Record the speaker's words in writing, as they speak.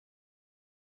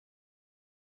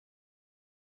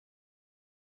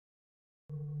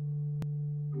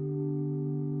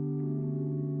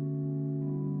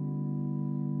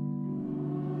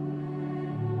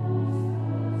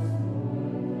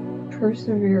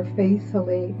persevere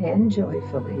faithfully and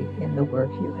joyfully in the work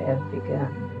you have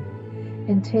begun.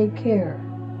 And take care,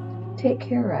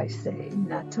 I say,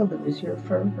 not to lose your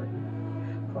fervor,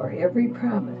 for every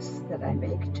promise that I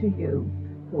make to you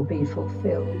will be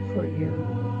fulfilled for you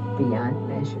beyond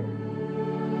measure.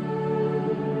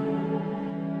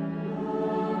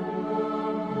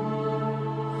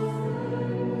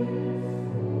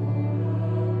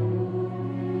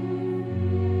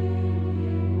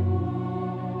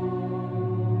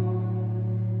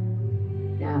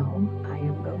 Now I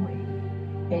am going,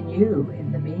 and you,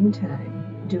 in the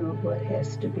meantime, do what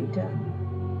has to be done.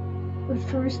 But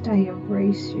first I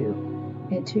embrace you,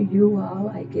 and to you all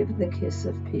I give the kiss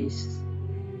of peace,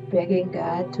 begging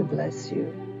God to bless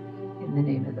you in the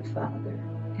name of the Father,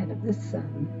 and of the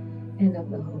Son, and of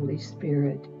the Holy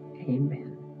Spirit.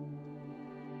 Amen.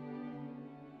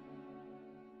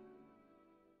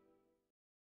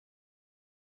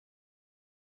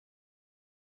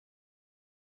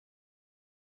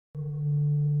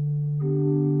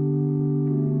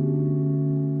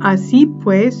 Así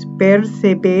pues,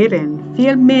 perseveren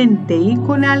fielmente y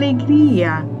con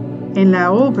alegría en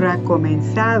la obra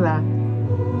comenzada.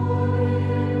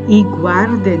 Y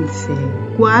guárdense,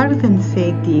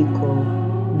 digo,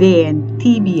 de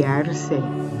entibiarse,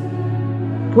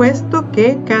 puesto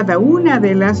que cada una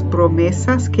de las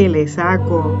promesas que les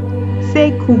hago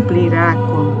se cumplirá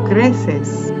con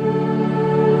creces.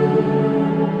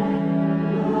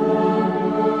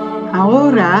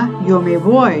 Ahora yo me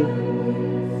voy.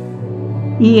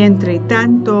 Y entre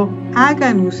tanto,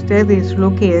 hagan ustedes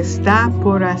lo que está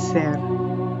por hacer.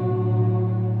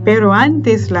 Pero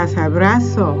antes las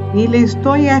abrazo y les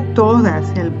doy a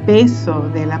todas el beso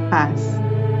de la paz,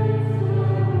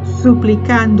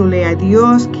 suplicándole a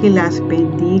Dios que las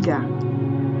bendiga.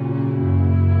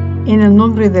 En el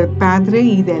nombre del Padre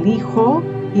y del Hijo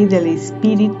y del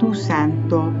Espíritu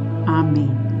Santo.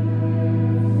 Amén.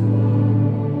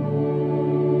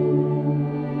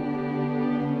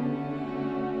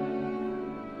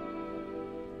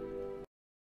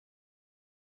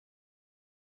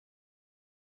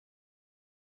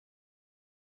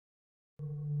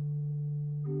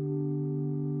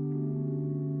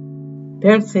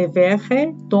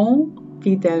 Persévérez donc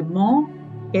fidèlement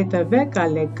et avec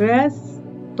allégresse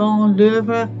dans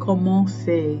l'œuvre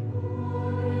commencée.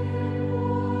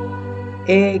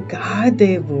 Et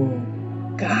gardez-vous,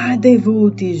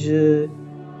 dis-je,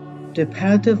 de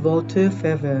perdre votre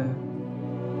ferveur.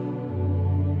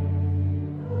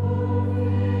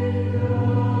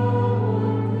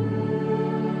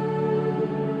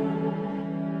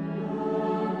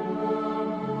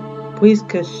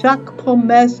 Puisque chaque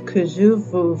promesse que je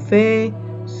vous fais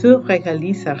se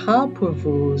réalisera pour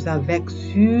vous avec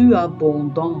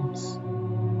surabondance.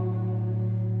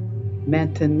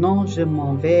 Maintenant je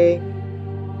m'en vais,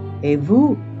 et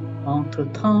vous,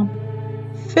 entre-temps,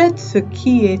 faites ce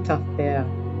qui est à faire.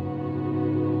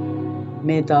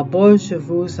 Mais d'abord je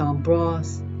vous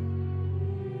embrasse,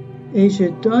 et je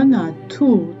donne à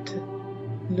toutes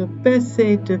le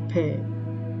baiser de paix,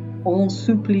 en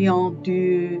suppliant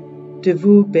Dieu de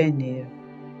vous bénir.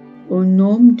 Au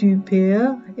nom du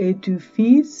Père et du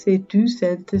Fils et du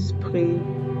Saint-Esprit.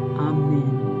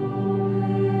 Amen.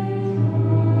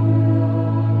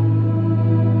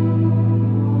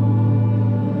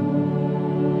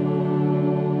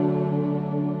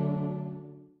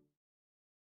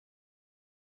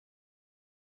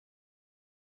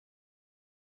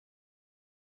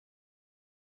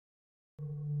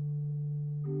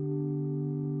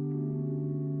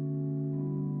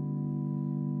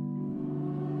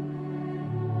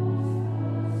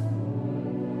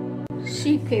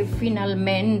 Sì che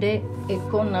finalmente e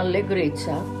con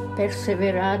allegrezza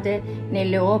perseverate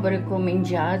nelle opere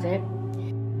cominciate.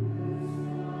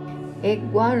 E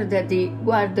guardati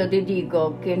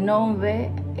dico che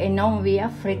non vi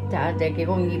affrettate, che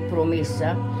ogni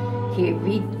promessa che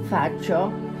vi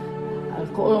faccio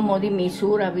al colmo di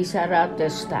misura vi sarà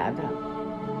attestata.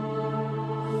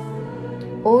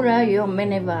 Ora io me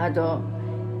ne vado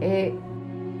e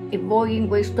voi in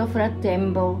questo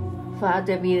frattempo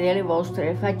fatevi delle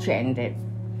vostre faccende,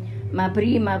 ma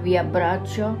prima vi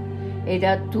abbraccio ed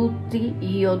a tutti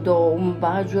io do un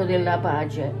bacio della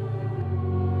pace,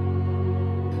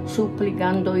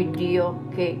 supplicando il Dio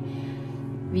che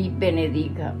vi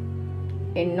benedica.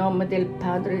 In nome del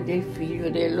Padre, del Figlio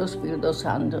e dello Spirito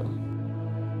Santo.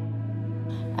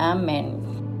 Amen.